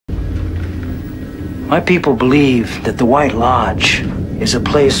My people believe that the White Lodge is a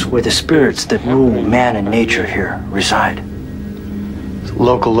place where the spirits that rule man and nature here reside. It's a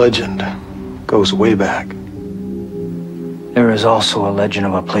local legend. Goes way back. There is also a legend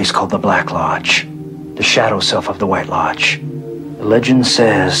of a place called the Black Lodge, the shadow self of the White Lodge. The legend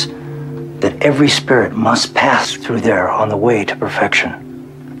says that every spirit must pass through there on the way to perfection.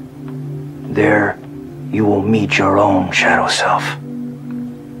 There, you will meet your own shadow self.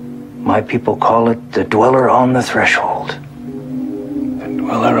 My people call it the Dweller on the Threshold. The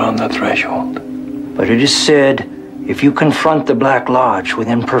Dweller on the Threshold. But it is said, if you confront the Black Lodge with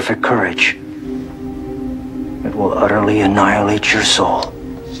imperfect courage, it will utterly annihilate your soul.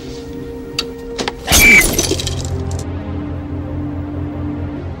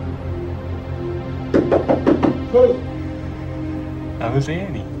 How's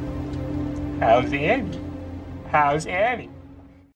Annie? How's Annie? How's Annie?